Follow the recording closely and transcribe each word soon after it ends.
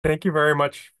Thank you very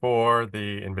much for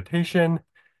the invitation.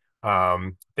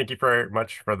 Thank you very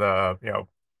much for the,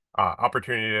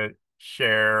 opportunity to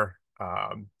share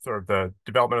sort of the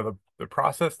development of the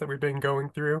process that we've been going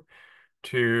through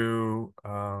to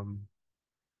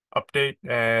update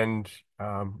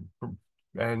um,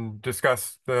 and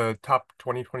discuss the top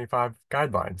 2025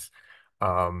 guidelines.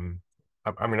 I'm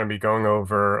going to be going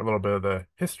over a little bit of the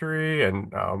history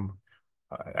and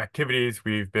activities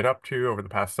we've been up to over the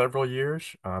past several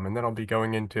years, and then I'll be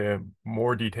going into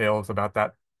more details about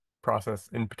that process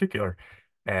in particular.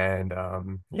 And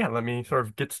yeah, let me sort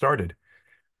of get started.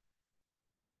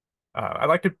 I'd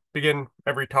like to begin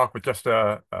every talk with just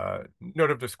a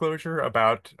note of disclosure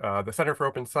about the Center for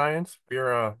Open Science. We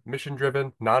are a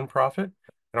mission-driven nonprofit,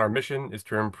 and our mission is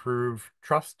to improve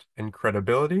trust and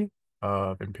credibility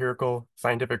of empirical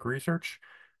scientific research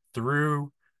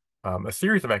through a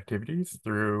series of activities,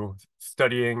 through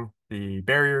studying the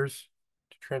barriers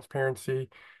to transparency,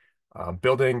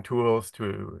 building tools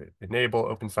to enable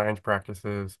open science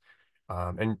practices,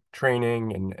 and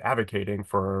training and advocating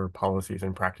for policies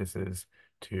and practices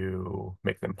to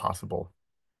make them possible.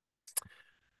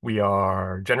 We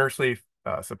are generously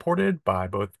supported by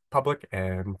both public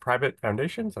and private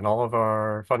foundations, and all of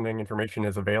our funding information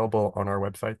is available on our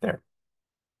website there.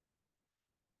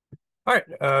 All right,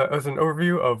 as an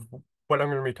overview of what I'm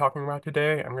going to be talking about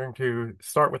today, I'm going to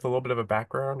start with a little bit of a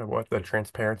background of what the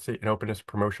transparency and openness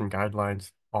promotion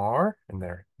guidelines are and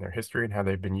their history and how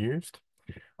they've been used.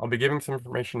 I'll be giving some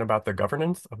information about the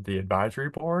governance of the advisory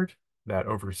board that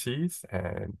oversees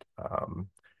and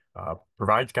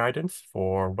provides guidance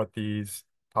for what these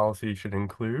policies should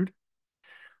include.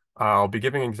 I'll be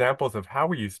giving examples of how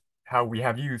we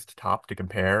have used TOP to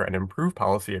compare and improve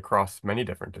policy across many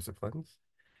different disciplines.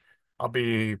 I'll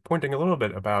be pointing a little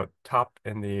bit about TOP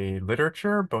in the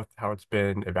literature, both how it's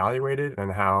been evaluated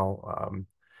and how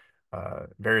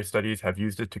various studies have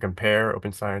used it to compare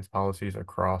open science policies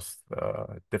across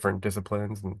different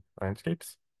disciplines and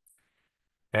landscapes.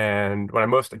 And what I'm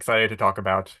most excited to talk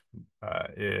about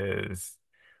is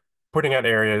putting out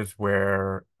areas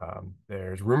where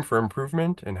there's room for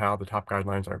improvement in how the TOP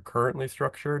guidelines are currently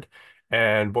structured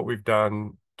and what we've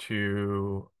done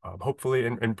to hopefully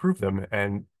improve them.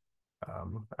 And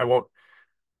I won't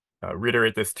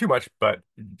reiterate this too much, but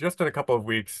just in a couple of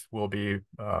weeks, we'll be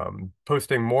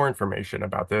posting more information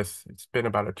about this. It's been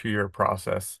about a 2-year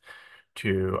process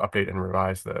to update and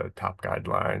revise the TOP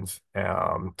guidelines.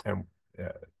 And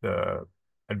the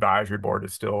advisory board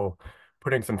is still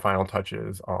putting some final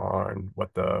touches on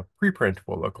what the preprint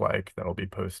will look like that'll be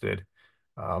posted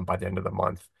by the end of the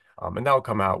month. And that'll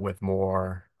come out with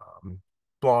more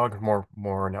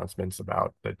more announcements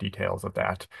about the details of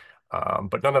that.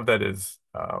 But none of that is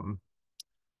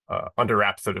under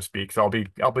wraps, so to speak. So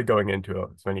I'll be going into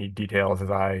as many details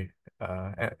as I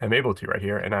am able to right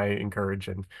here, and I encourage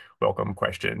and welcome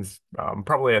questions.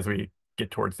 Probably as we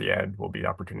get towards the end, will be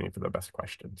opportunity for the best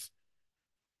questions.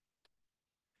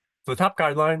 So the TOP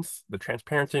guidelines, the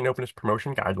Transparency and Openness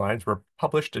Promotion Guidelines, were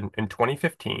published in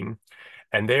 2015,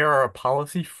 and they are a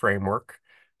policy framework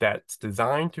that's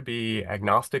designed to be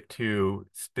agnostic to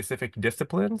specific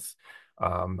disciplines.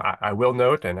 I will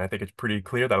note, and I think it's pretty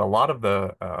clear that a lot of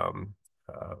the uh,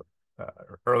 uh,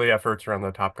 early efforts around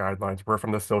the TOP guidelines were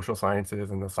from the social sciences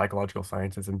and the psychological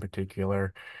sciences in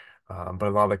particular. But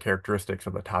a lot of the characteristics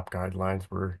of the TOP guidelines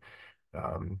were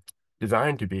um,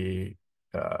 designed to be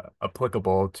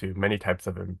applicable to many types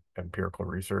of empirical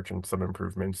research, and some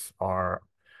improvements are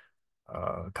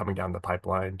coming down the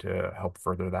pipeline to help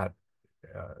further that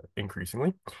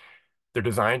increasingly. They're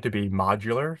designed to be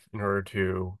modular in order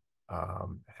to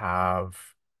have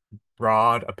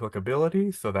broad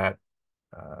applicability so that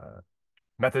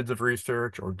methods of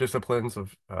research or disciplines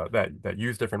that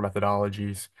use different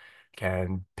methodologies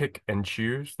can pick and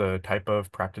choose the type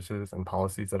of practices and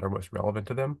policies that are most relevant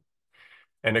to them.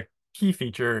 And a key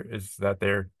feature is that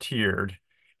they're tiered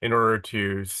in order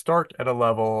to start at a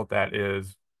level that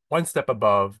is one step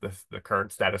above the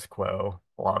current status quo.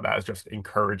 A lot of that is just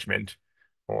encouragement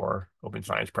for open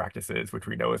science practices, which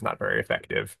we know is not very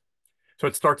effective. So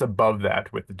it starts above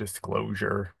that with the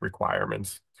disclosure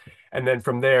requirements. And then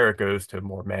from there, it goes to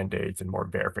more mandates and more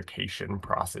verification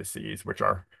processes, which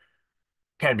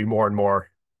can be more and more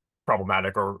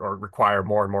problematic or require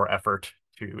more and more effort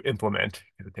to implement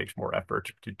because it takes more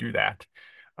effort to do that.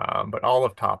 But all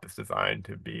of TOP is designed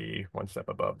to be one step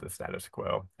above the status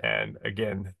quo. And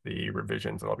again, the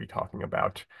revisions that I'll be talking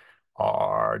about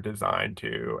are designed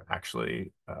to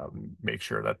actually make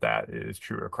sure that that is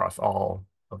true across all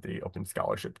of the open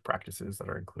scholarship practices that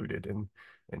are included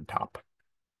in TOP.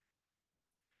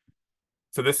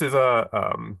 So this is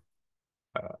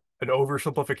an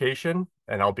oversimplification,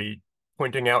 and I'll be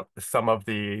pointing out some of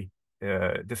the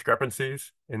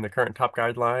discrepancies in the current top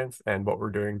guidelines and what we're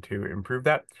doing to improve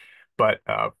that. But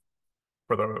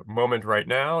for the moment right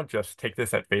now, just take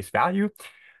this at face value.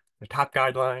 The top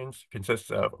guidelines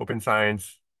consists of open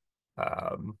science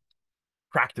um,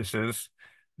 practices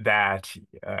that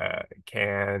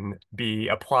can be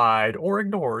applied or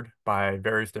ignored by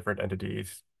various different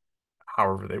entities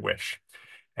however they wish.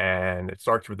 And it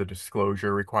starts with a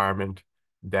disclosure requirement,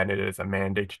 then it is a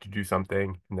mandate to do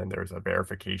something, and then there's a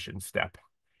verification step.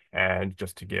 And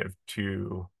just to give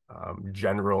two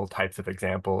general types of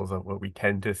examples of what we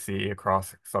tend to see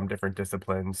across some different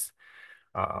disciplines,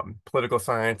 political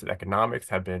science and economics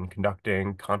have been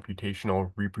conducting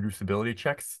computational reproducibility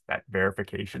checks, that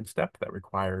verification step that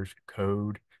requires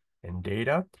code and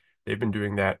data. They've been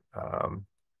doing that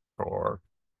for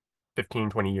 15,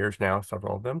 20 years now,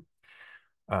 several of them.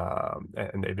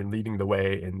 And they've been leading the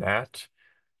way in that.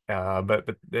 But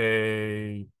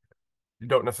they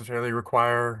don't necessarily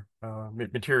require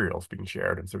materials being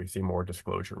shared. And so we see more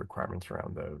disclosure requirements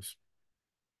around those.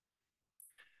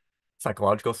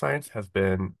 Psychological science has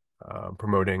been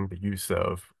promoting the use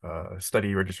of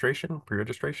study registration,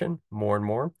 pre-registration, more and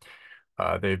more.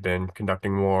 They've been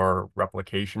conducting more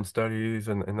replication studies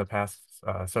in the past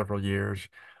several years,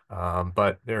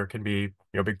 but there can be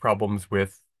big problems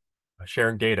with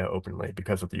sharing data openly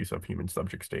because of the use of human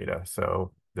subjects data.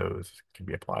 So those can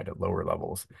be applied at lower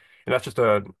levels. And that's just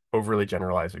an overly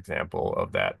generalized example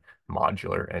of that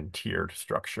modular and tiered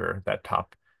structure that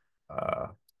top uh,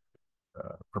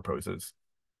 proposes.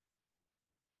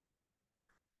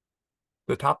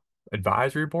 The top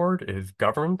advisory board is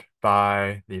governed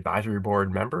by the advisory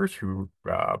board members who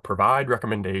provide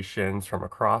recommendations from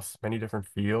across many different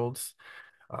fields.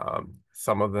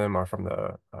 Some of them are from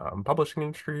the publishing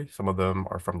industry, some of them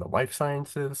are from the life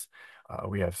sciences.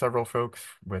 We have several folks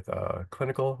with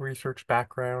clinical research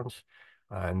backgrounds.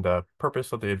 And the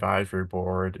purpose of the advisory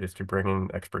board is to bring in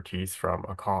expertise from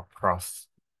across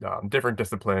different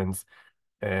disciplines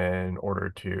in order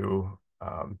to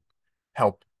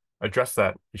help address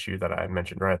that issue that I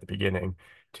mentioned right at the beginning,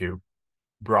 to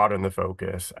broaden the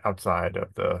focus outside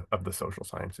of the social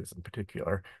sciences in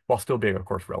particular, while still being, of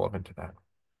course, relevant to that.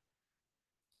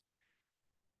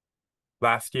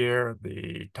 Last year,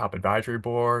 the top advisory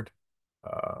board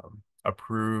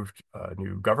approved a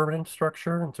new governance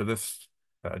structure. And so this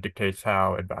dictates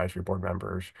how advisory board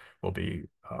members will be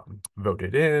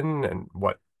voted in and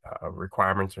what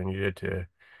requirements are needed to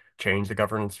change the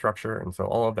governance structure. And so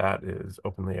all of that is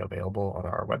openly available on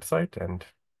our website. And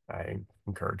I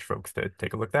encourage folks to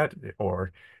take a look at it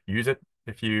or use it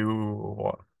if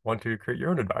you want to create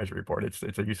your own advisory board.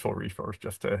 It's a useful resource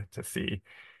just to see,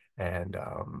 and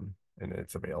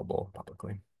it's available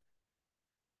publicly.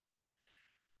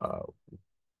 Uh,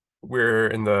 we're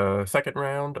in the second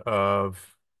round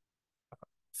of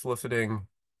soliciting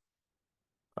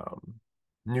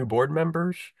new board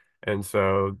members. And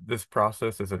so this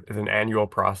process is an annual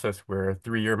process where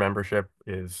 3-year membership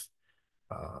is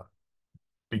uh,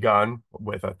 begun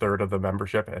with a third of the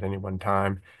membership at any one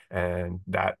time. And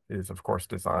that is, of course,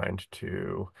 designed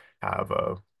to have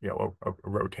a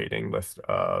rotating list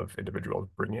of individuals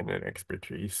bringing in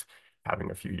expertise, having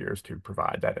a few years to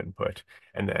provide that input,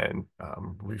 and then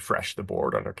refresh the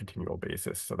board on a continual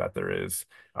basis so that there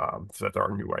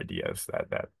are new ideas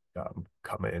that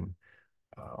come in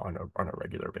on a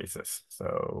regular basis.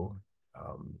 So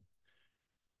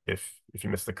if you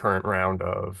miss the current round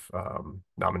of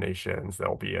nominations,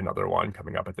 there'll be another one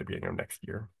coming up at the beginning of next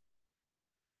year.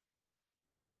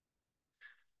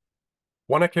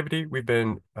 One activity we've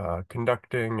been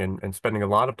conducting and spending a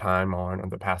lot of time on in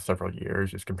the past several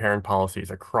years is comparing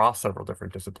policies across several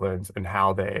different disciplines and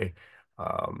how they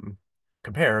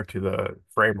compare to the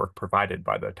framework provided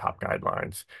by the top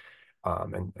guidelines.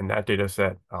 And that data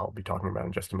set I'll be talking about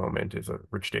in just a moment is a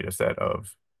rich data set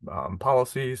of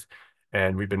policies.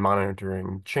 And we've been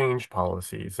monitoring change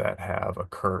policies that have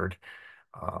occurred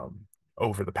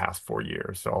over the past 4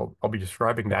 years. So I'll be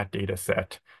describing that data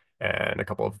set and a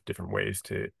couple of different ways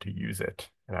to use it.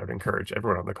 And I would encourage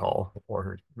everyone on the call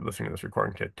or listening to this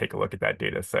recording to take a look at that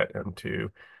data set and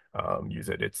to use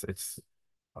it. It's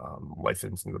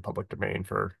licensed in the public domain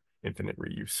for infinite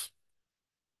reuse.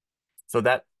 So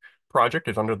that project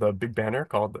is under the big banner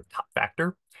called the Top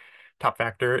Factor. Top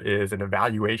Factor is an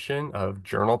evaluation of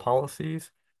journal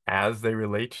policies as they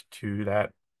relate to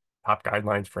that top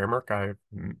guidelines framework I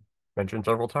mentioned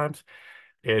several times.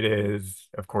 It is,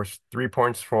 of course, 3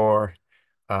 points for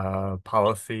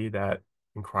policy that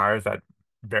requires that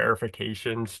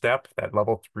verification step, that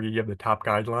level 3 of the top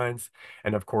guidelines,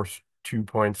 and of course 2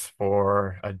 points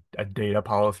for a data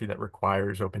policy that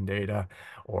requires open data,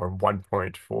 or 1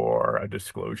 point for a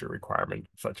disclosure requirement,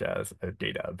 such as a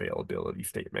data availability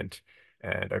statement.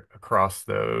 And across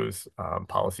those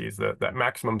policies, that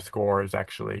maximum score is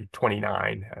actually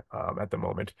 29 at the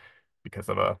moment because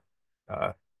of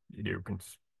uh, you can,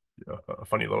 a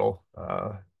funny little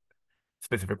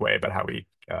specific way about how we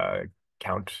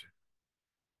count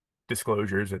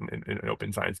disclosures in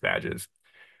open science badges.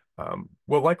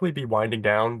 We'll likely be winding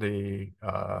down the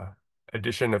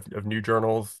addition of new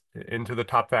journals into the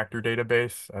top factor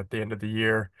database at the end of the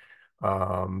year.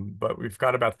 But we've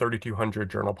got about 3,200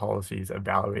 journal policies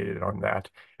evaluated on that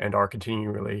and are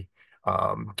continually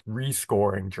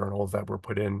rescoring journals that were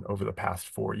put in over the past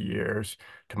 4 years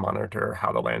to monitor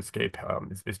how the landscape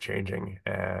is changing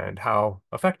and how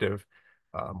effective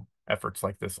efforts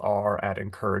like this are at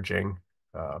encouraging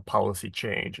policy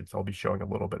change. And so I'll be showing a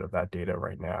little bit of that data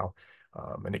right now.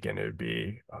 And again, it would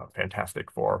be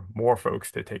fantastic for more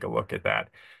folks to take a look at that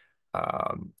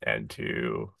and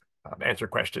to answer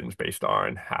questions based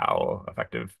on how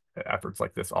effective efforts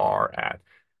like this are at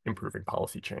improving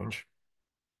policy change.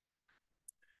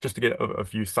 Just to get a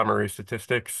few summary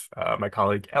statistics, my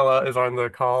colleague Ella is on the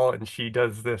call and she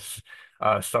does this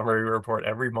summary report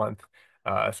every month.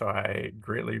 So I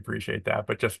greatly appreciate that,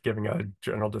 but just giving a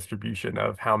general distribution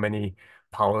of how many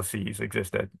policies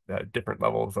exist at different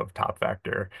levels of top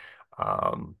factor.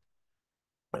 Um,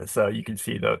 so you can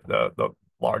see the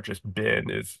largest bin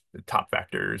is the top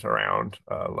factors around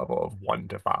a level of 1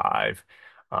 to 5.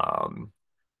 Um,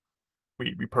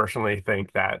 we personally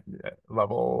think that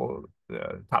level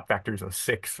top factors of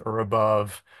 6 or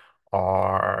above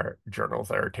are journals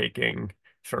that are taking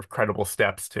sort of credible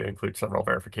steps to include several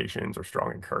verifications or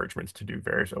strong encouragements to do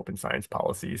various open science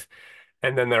policies.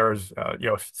 And then there's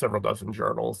several dozen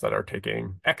journals that are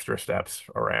taking extra steps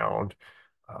around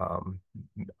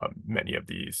many of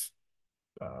these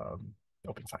um,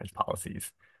 open science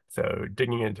policies. So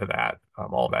digging into that,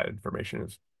 all that information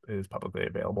is publicly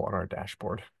available on our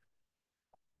dashboard.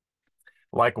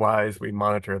 Likewise, we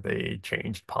monitor the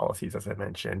changed policies, as I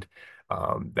mentioned,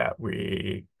 that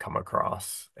we come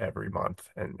across every month.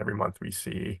 And every month we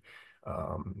see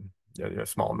a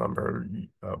small number,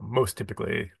 most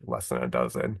typically less than a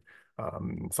dozen.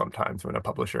 Sometimes when a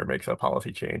publisher makes a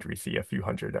policy change, we see a few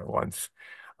hundred at once.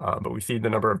 But we see the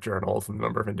number of journals and the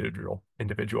number of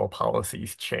individual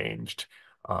policies changed.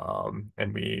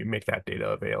 And we make that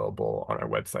data available on our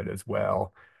website as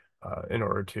well in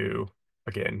order to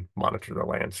again, monitor the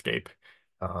landscape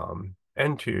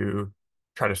and to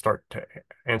try to start to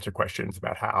answer questions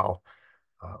about how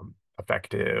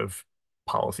effective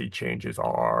policy changes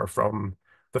are from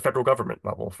the federal government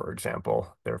level, for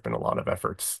example. There have been a lot of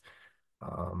efforts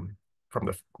from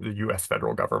the US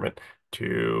federal government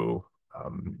to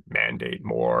mandate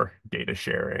more data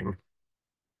sharing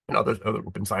and other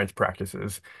open science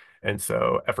practices. And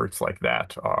so efforts like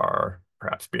that are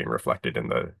perhaps being reflected in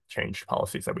the changed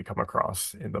policies that we come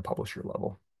across in the publisher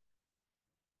level.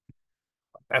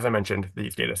 As I mentioned,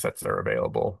 these data sets are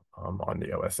available on the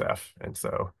OSF. And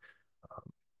so,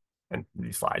 and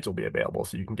these slides will be available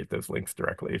so you can get those links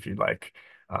directly if you'd like.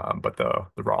 But the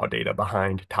raw data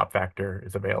behind top factor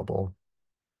is available.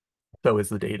 So is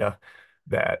the data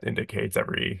that indicates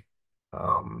every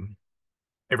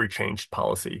changed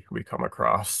policy we come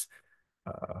across.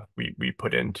 We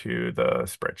put into the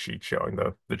spreadsheet showing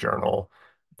the journal,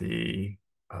 the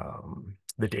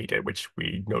date at which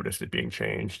we noticed it being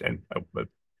changed and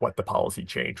what the policy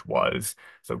change was.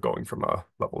 So going from a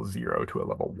level 0 to a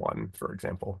level 1, for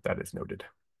example, that is noted.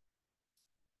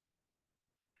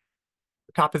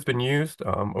 Top has been used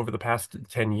over the past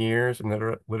 10 years in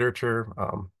the literature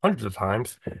hundreds of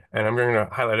times, and I'm going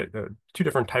to highlight two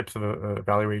different types of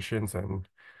evaluations and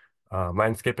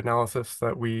landscape analysis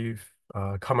that we've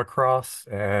come across.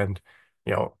 And,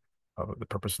 the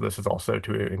purpose of this is also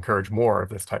to encourage more of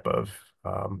this type of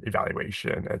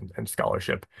evaluation and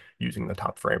scholarship using the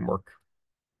top framework.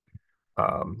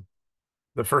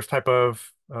 The first type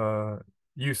of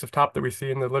use of top that we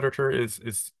see in the literature is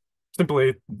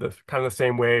simply the kind of the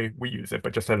same way we use it,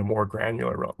 but just at a more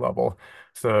granular level.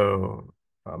 So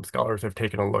scholars have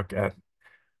taken a look at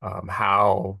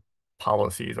how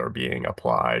policies are being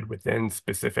applied within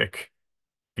specific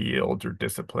fields or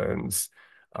disciplines.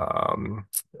 Um,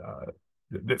 uh,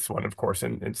 this one, of course,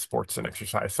 in sports and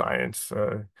exercise science,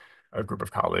 a group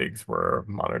of colleagues were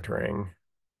monitoring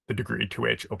the degree to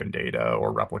which open data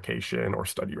or replication or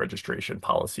study registration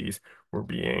policies were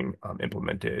being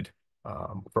implemented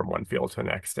from one field to the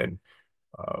next. And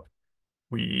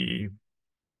we,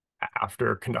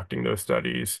 after conducting those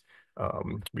studies,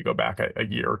 We go back a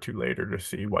year or two later to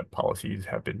see what policies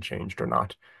have been changed or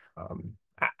not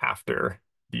after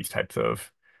these types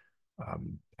of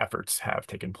efforts have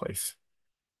taken place.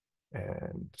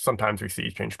 And sometimes we see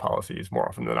change policies. More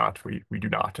often than not, we do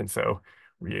not. And so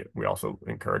we also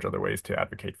encourage other ways to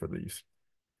advocate for these.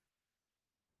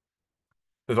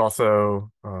 There's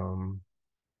also some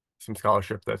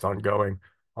scholarship that's ongoing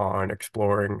on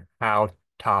exploring how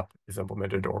TOP is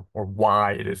implemented or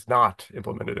why it is not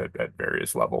implemented at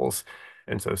various levels.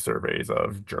 And so surveys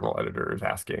of journal editors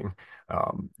asking,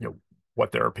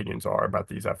 what their opinions are about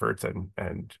these efforts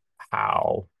and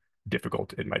how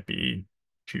difficult it might be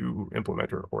to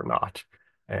implement or not.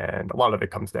 And a lot of it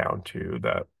comes down to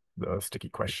the sticky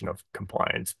question of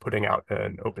compliance, putting out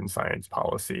an open science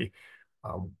policy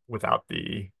without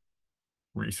the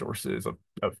resources of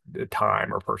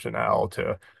time or personnel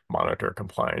to monitor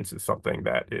compliance is something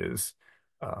that is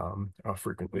a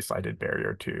frequently cited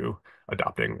barrier to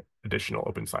adopting additional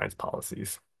open science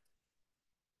policies.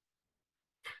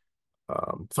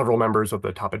 Several members of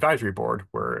the top advisory board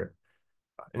were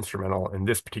instrumental in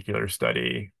this particular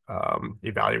study,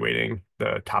 evaluating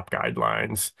the top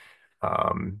guidelines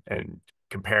and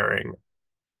comparing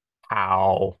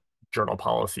how journal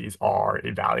policies are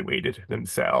evaluated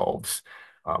themselves.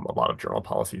 A lot of journal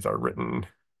policies are written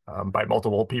by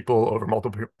multiple people over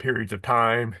multiple periods of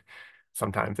time.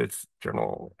 Sometimes it's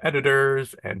journal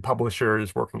editors and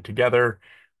publishers working together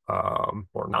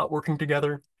or not working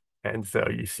together. And so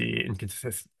you see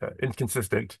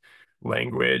inconsistent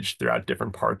language throughout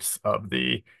different parts of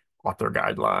the author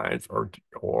guidelines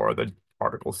or the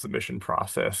article submission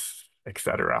process,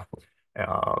 etc.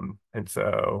 And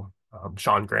so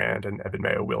Sean Grant and Evan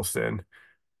Mayo Wilson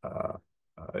uh,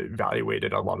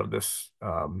 evaluated a lot of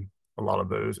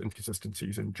those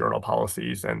inconsistencies in journal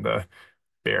policies and the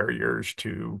barriers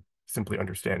to simply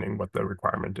understanding what the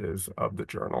requirement is of the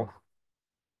journal.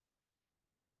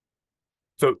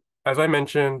 So as I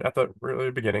mentioned at the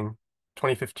really beginning,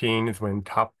 2015 is when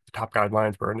top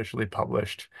guidelines were initially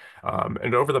published.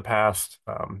 And over the past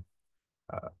uh,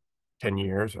 10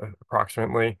 years,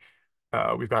 approximately,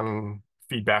 we've gotten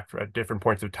feedback at different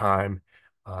points of time.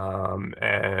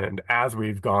 And as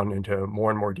we've gone into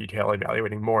more and more detail,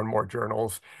 evaluating more and more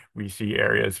journals, we see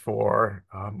areas for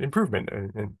improvement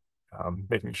and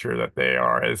making sure that they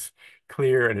are as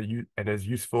clear and as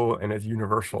useful and as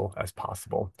universal as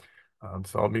possible.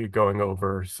 So I'll be going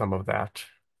over some of that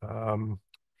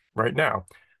right now.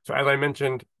 So as I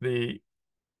mentioned, the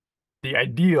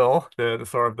ideal, the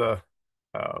sort of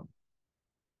uh,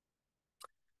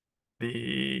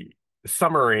 the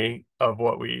summary of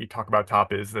what we talk about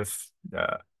top is this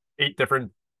 8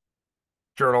 different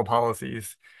journal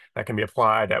policies that can be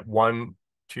applied at 1,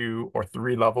 2, or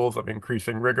 3 levels of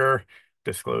increasing rigor: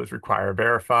 disclose, require,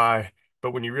 verify.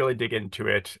 But when you really dig into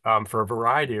it, for a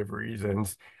variety of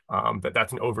reasons,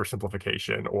 that's an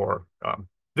oversimplification, or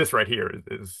this right here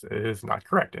is not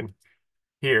correct. And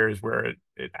here is where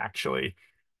it actually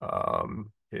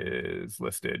is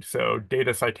listed. So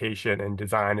data citation and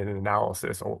design and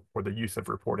analysis, or the use of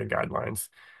reporting guidelines.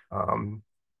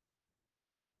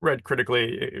 Read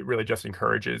critically, it really just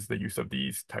encourages the use of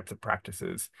these types of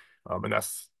practices. And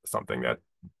that's something that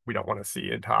we don't want to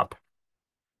see in top.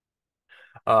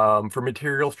 For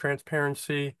materials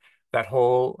transparency, that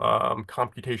whole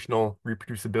computational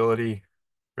reproducibility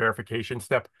verification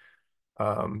step,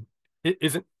 it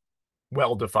isn't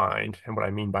well defined. And what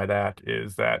I mean by that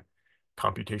is that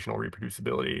computational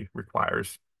reproducibility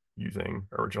requires using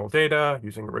original data,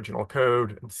 using original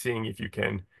code, and seeing if you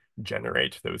can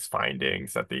generate those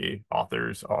findings that the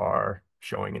authors are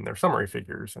showing in their summary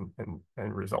figures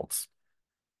and results.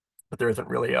 But there isn't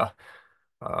really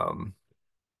um,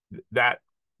 that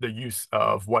the use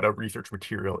of what a research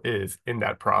material is in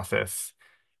that process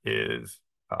is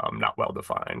not well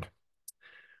defined.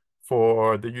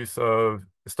 For the use of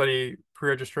study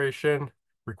pre-registration,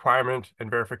 requirement, and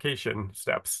verification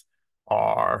steps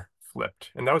are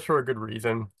flipped. And that was for a good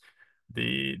reason.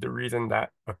 The reason that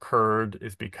occurred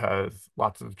is because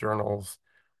lots of journals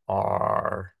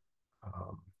are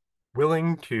um,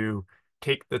 willing to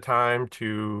take the time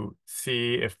to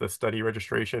see if the study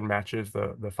registration matches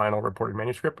the final reported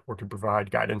manuscript, or to provide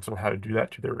guidance on how to do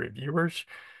that to their reviewers,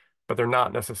 but they're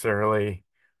not necessarily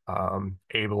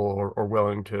able or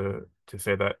willing to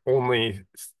say that only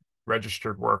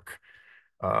registered work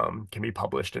can be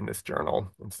published in this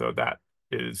journal. And so that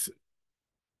is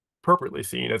appropriately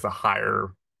seen as a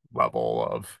higher level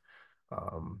of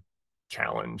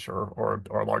challenge or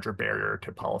a larger barrier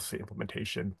to policy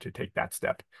implementation to take that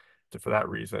step. So for that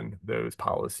reason, those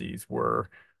policies were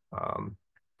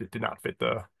did not fit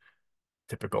the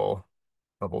typical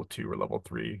level 2 or level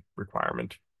 3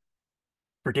 requirement.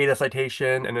 For data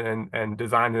citation and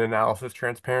design and analysis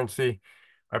transparency,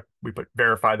 we put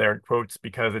verify there in quotes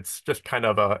because it's just kind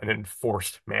of an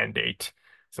enforced mandate.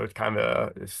 So it kind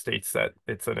of states that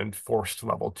it's an enforced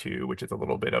level 2, which is a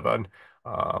little bit of an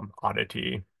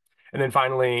oddity. And then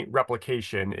finally,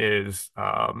 replication it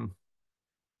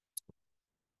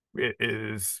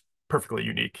is perfectly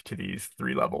unique to these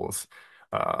three levels.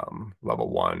 Level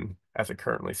 1, as it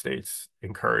currently states,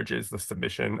 encourages the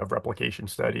submission of replication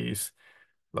studies.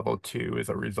 Level 2 is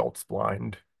a results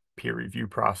blind peer review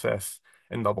process.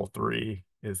 And level 3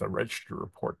 is a registry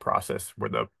report process where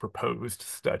the proposed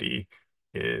study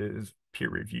is peer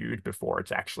reviewed before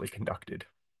it's actually conducted.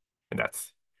 And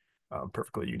that's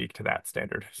perfectly unique to that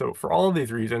standard. So for all of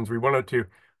these reasons, we wanted to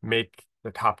make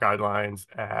the top guidelines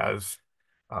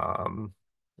um,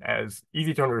 as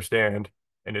easy to understand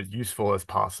and as useful as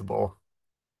possible.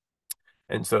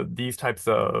 And so these types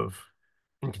of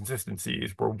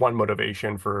inconsistencies were one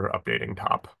motivation for updating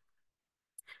top.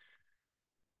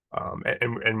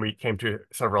 And we came to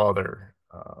several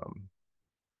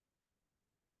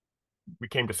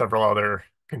other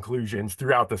conclusions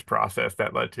throughout this process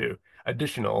that led to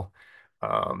additional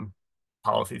um,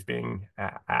 policies being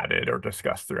added or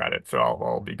discussed throughout it. So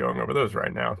I'll be going over those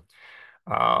right now.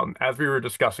 As we were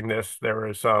discussing this, there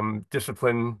were some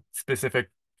discipline-specific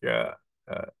uh,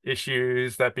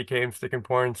 issues that became sticking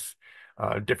points.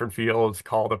 Different fields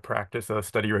call the practice of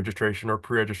study registration or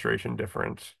pre-registration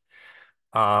different.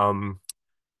 Um,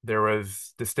 there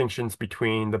was distinctions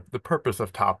between the purpose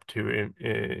of top to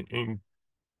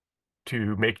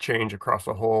make change across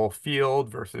a whole field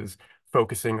versus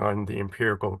focusing on the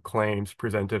empirical claims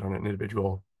presented on an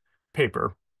individual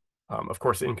paper. Of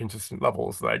course, inconsistent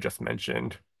levels that I just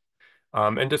mentioned,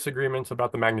 and disagreements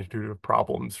about the magnitude of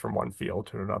problems from one field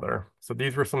to another. So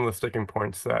these were some of the sticking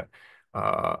points that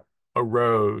uh,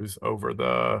 arose over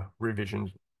the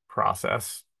revision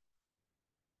process.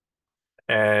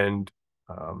 And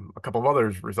a couple of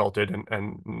others resulted,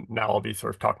 and now I'll be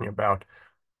sort of talking about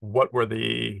what were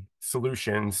the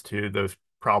solutions to those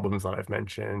problems that I've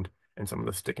mentioned and some of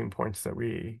the sticking points that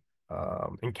we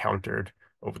encountered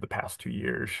over the past 2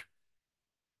 years.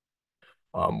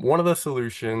 One of the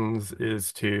solutions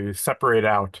is to separate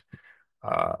out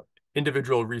uh,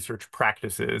 individual research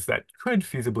practices that could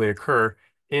feasibly occur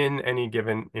in any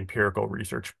given empirical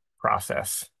research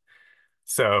process.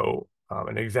 So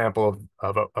an example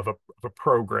of a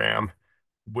program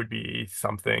would be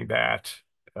something that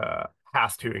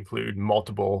has to include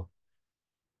multiple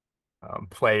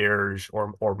players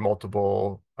or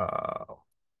multiple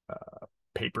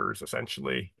papers,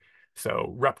 essentially.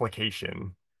 So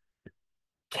replication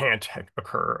can't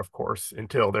occur, of course,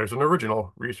 until there's an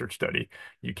original research study.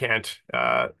 You can't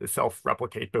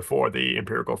self-replicate before the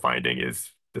empirical finding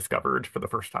is discovered for the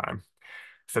first time.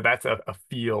 So that's a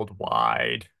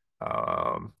field-wide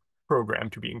um, program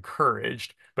to be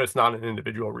encouraged, but it's not an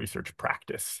individual research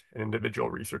practice. An individual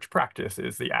research practice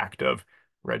is the act of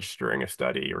registering a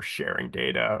study or sharing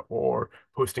data or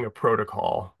posting a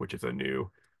protocol, which is a new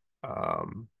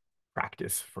um,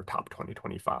 practice for top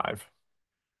 2025.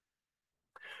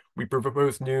 We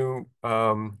proposed new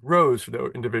rows for the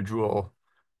individual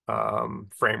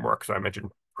frameworks. So I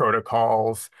mentioned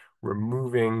protocols,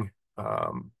 removing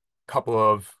a couple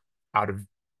of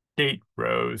out-of-date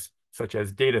rows, such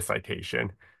as data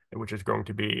citation, which is going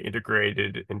to be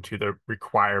integrated into the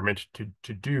requirement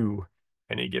to do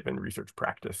any given research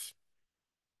practice.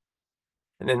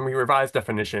 And then we revised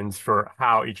definitions for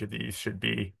how each of these should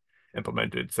be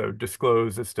implemented. So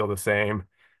disclose is still the same.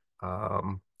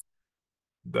 Um,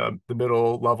 the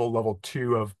middle level, level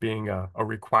 2 of being a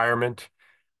requirement.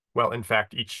 Well, in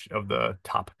fact, each of the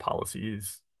top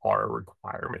policies are a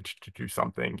requirement to do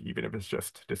something, even if it's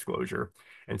just disclosure.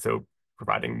 And so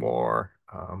providing more,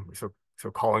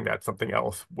 so calling that something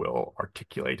else will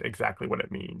articulate exactly what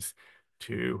it means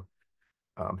to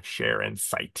share and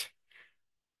cite,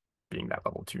 being that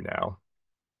level 2 now.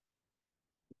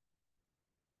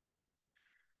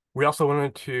 We also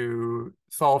wanted to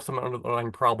solve some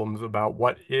underlying problems about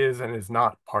what is and is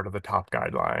not part of the top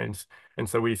guidelines. And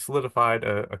so we solidified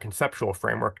a conceptual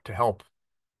framework to help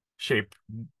shape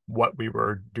what we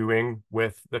were doing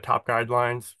with the top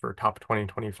guidelines for top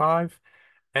 2025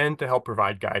 and to help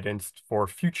provide guidance for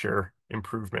future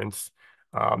improvements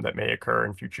that may occur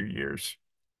in future years.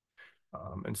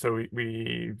 And so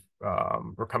we're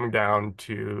coming down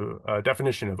to a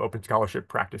definition of open scholarship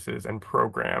practices and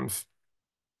programs.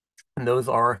 And those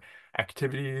are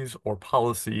activities or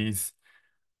policies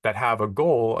that have a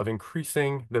goal of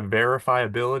increasing the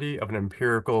verifiability of an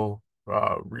empirical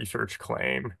research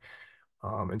claim.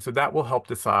 And so that will help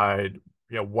decide,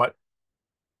 what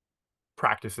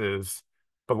practices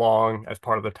belong as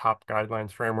part of the top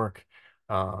guidelines framework,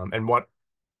 and what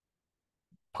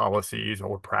policies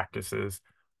or practices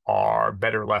are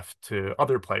better left to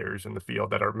other players in the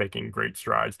field that are making great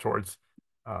strides towards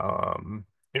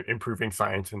improving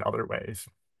science in other ways.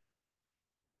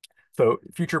 So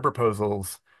future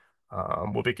proposals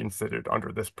will be considered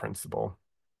under this principle.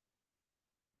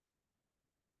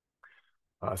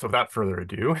 So without further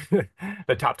ado,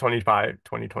 the top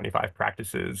 2025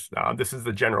 practices. This is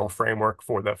the general framework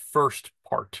for the first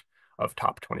part of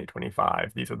top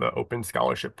 2025. These are the open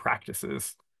scholarship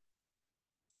practices.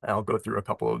 I'll go through a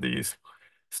couple of these.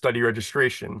 Study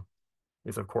registration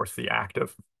is, of course, the act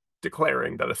of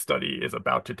declaring that a study is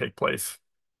about to take place.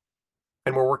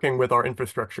 And we're working with our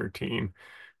infrastructure team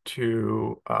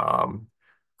to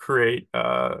create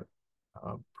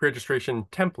pre-registration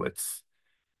templates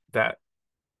that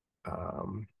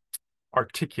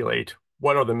articulate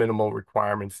what are the minimal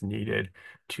requirements needed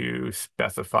to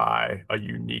specify a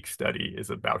unique study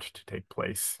is about to take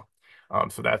place.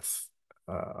 So that's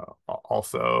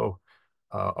also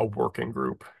a working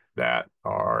group that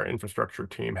our infrastructure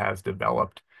team has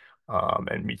developed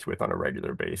and meets with on a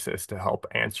regular basis to help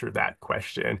answer that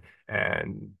question,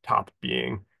 and top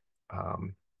being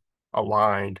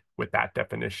aligned with that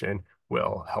definition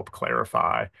will help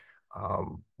clarify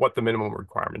what the minimum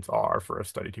requirements are for a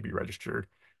study to be registered,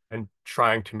 and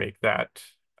trying to make that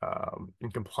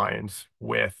in compliance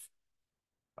with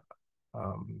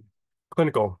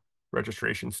clinical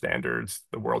registration standards,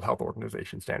 the World Health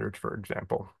Organization standards, for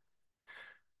example.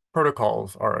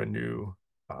 Protocols are a new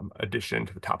addition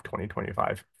to the top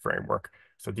 2025 framework.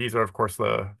 So these are, of course,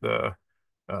 the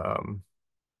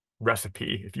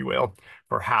recipe, if you will,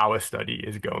 for how a study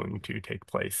is going to take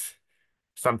place.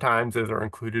 Sometimes those are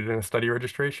included in a study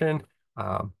registration.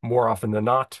 More often than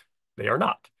not, they are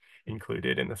not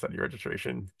included in the study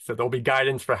registration. So there'll be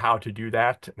guidance for how to do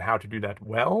that and how to do that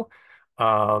well.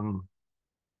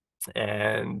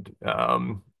 And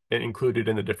included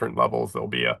in the different levels, there'll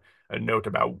be a note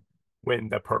about when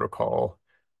the protocol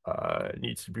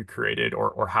needs to be created,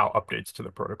 or how updates to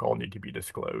the protocol need to be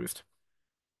disclosed.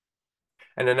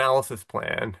 An analysis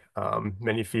plan.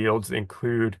 Many fields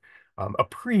include a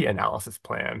pre-analysis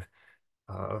plan.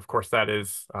 Of course, that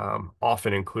is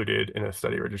often included in a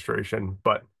study registration,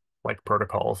 but like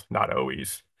protocols, not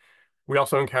always. We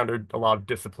also encountered a lot of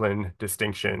discipline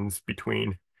distinctions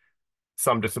between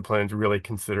some disciplines really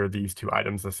consider these two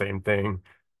items the same thing.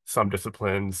 Some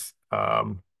disciplines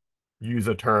use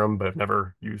a term but have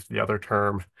never used the other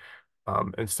term.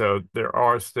 And so there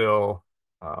are still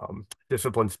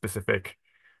discipline-specific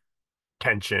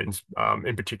tensions,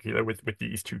 in particular with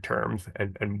these two terms,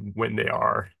 and when they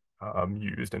are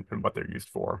used, and what they're used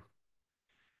for.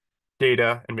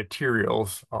 Data and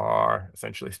materials are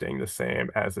essentially staying the same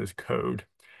as is code.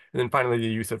 And then finally, the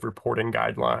use of reporting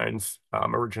guidelines,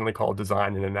 originally called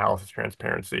design and analysis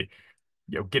transparency,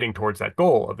 getting towards that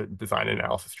goal of design and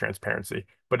analysis transparency,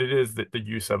 but it is the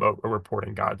use of a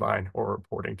reporting guideline or a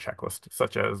reporting checklist,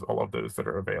 such as all of those that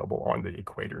are available on the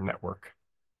Equator network.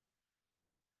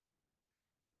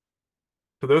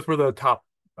 So those were the top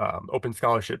open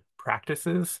scholarship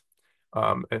practices.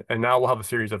 And now we'll have a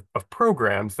series of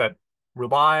programs that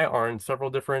rely on several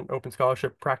different open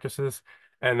scholarship practices,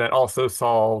 and that also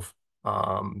solve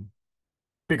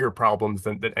bigger problems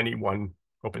than any one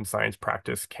open science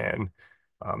practice can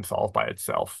solve by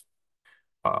itself.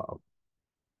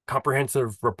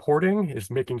 Comprehensive reporting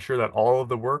is making sure that all of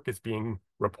the work is being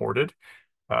reported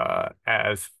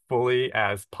as fully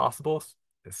as possible,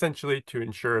 essentially to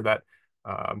ensure that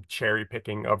cherry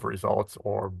picking of results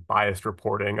or biased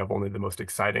reporting of only the most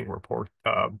exciting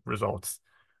results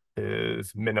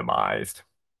is minimized.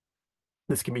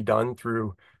 This can be done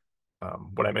through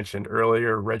what I mentioned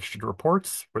earlier, registered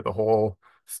reports, where the whole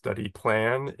study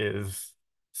plan is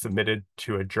submitted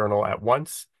to a journal at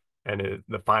once, and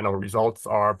the final results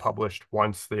are published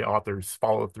once the authors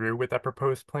follow through with that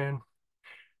proposed plan.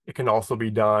 It can also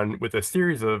be done with a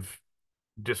series of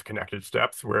disconnected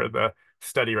steps where the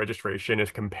study registration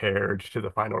is compared to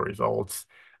the final results,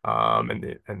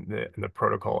 and the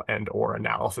protocol and/or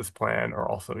analysis plan are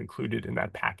also included in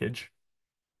that package.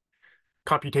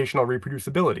 Computational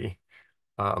reproducibility.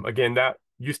 Again, that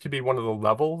used to be one of the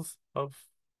levels of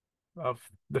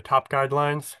the top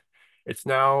guidelines. It's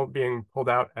now being pulled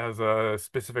out as a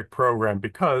specific program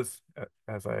because,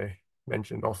 as I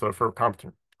mentioned, also for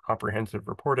comprehensive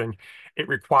reporting, it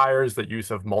requires the use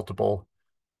of multiple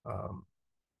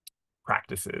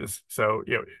practices. So,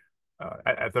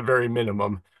 at the very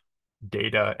minimum,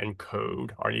 data and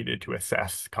code are needed to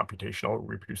assess computational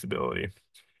reproducibility.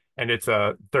 And it's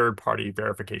a third-party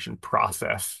verification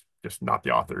process, just not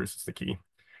the authors is the key.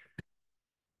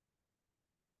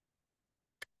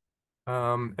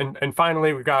 And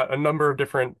finally, we've got a number of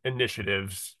different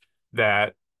initiatives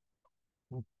that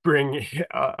bring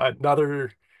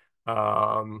another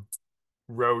um,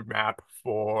 roadmap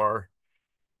for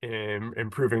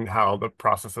improving how the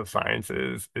process of science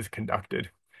is conducted.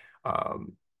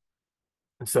 Um,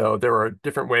 so there are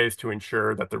different ways to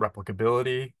ensure that the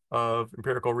replicability of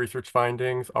empirical research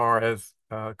findings are as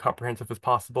comprehensive as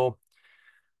possible.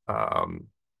 Um,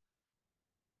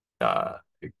 uh,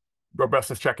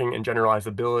 Robustness checking and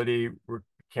generalizability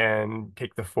can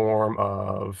take the form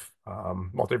of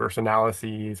multiverse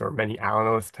analyses or many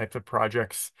analyst types of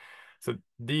projects. So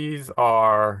these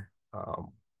are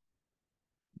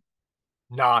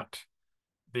not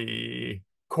the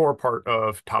core part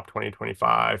of Top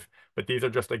 2025, but these are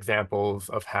just examples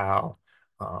of how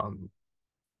um,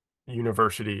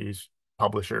 universities,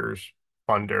 publishers,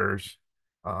 funders,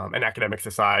 and academic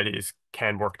societies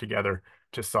can work together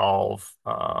to solve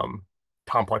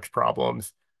complex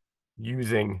problems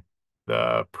using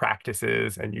the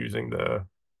practices and using the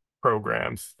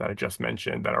programs that I just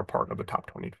mentioned that are part of the Top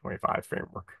 2025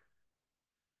 framework.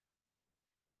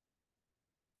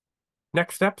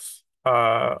 Next steps,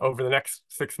 over the next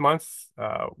 6 months,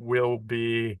 we'll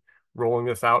be rolling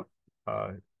this out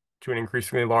to an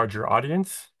increasingly larger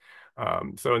audience.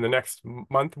 So in the next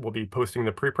month, we'll be posting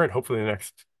the preprint, hopefully in the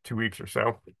next 2 weeks or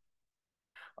so.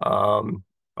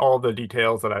 All the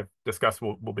details that I've discussed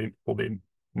will be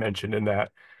mentioned in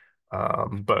that.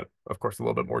 But of course, a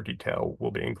little bit more detail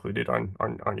will be included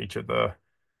on each of the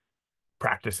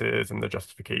practices and the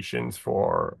justifications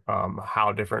for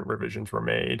how different revisions were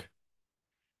made.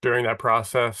 During that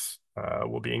process,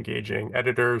 we'll be engaging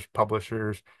editors,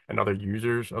 publishers, and other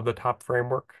users of the top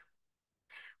framework.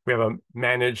 We have a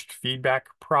managed feedback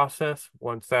process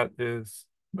once that is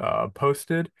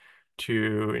posted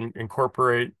to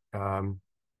incorporate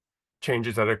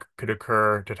changes that could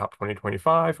occur to Top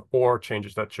 2025 or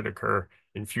changes that should occur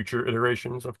in future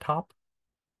iterations of Top.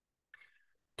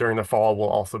 During the fall, we'll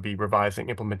also be revising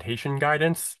implementation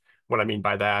guidance. What I mean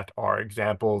by that are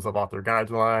examples of author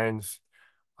guidelines,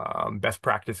 best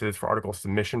practices for article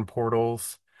submission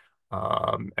portals,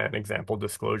 and example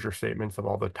disclosure statements of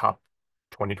all the top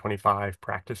 2025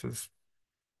 practices.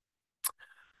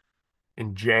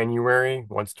 In January,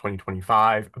 once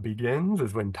 2025 begins,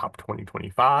 is when Top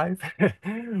 2025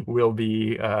 will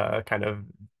be kind of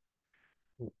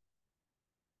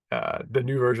the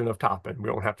new version of Top, and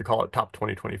we won't have to call it Top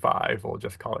 2025. We'll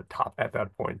just call it Top at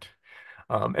that point.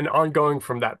 And ongoing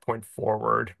from that point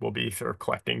forward, we'll be sort of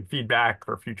collecting feedback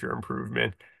for future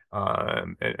improvement,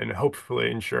 and hopefully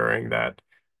ensuring that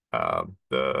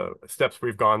the steps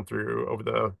we've gone through over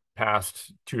the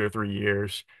past 2 or 3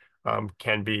 years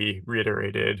can be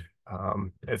reiterated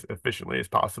as efficiently as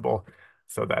possible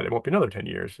so that it won't be another 10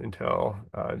 years until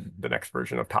the next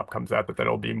version of Top comes out, but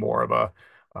that'll be more of a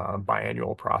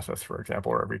biannual process, for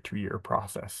example, or every 2-year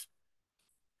process.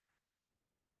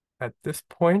 At this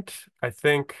point, I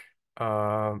think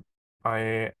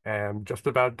I am just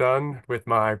about done with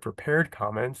my prepared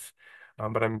comments,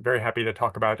 but I'm very happy to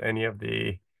talk about any of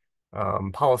the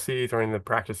policies or any of the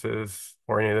practices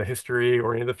or any of the history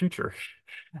or any of the future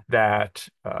that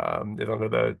is under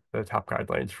the top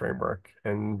guidelines framework.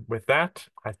 And with that,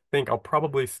 I think I'll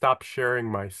probably stop sharing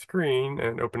my screen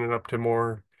and open it up to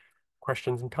more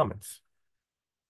questions and comments.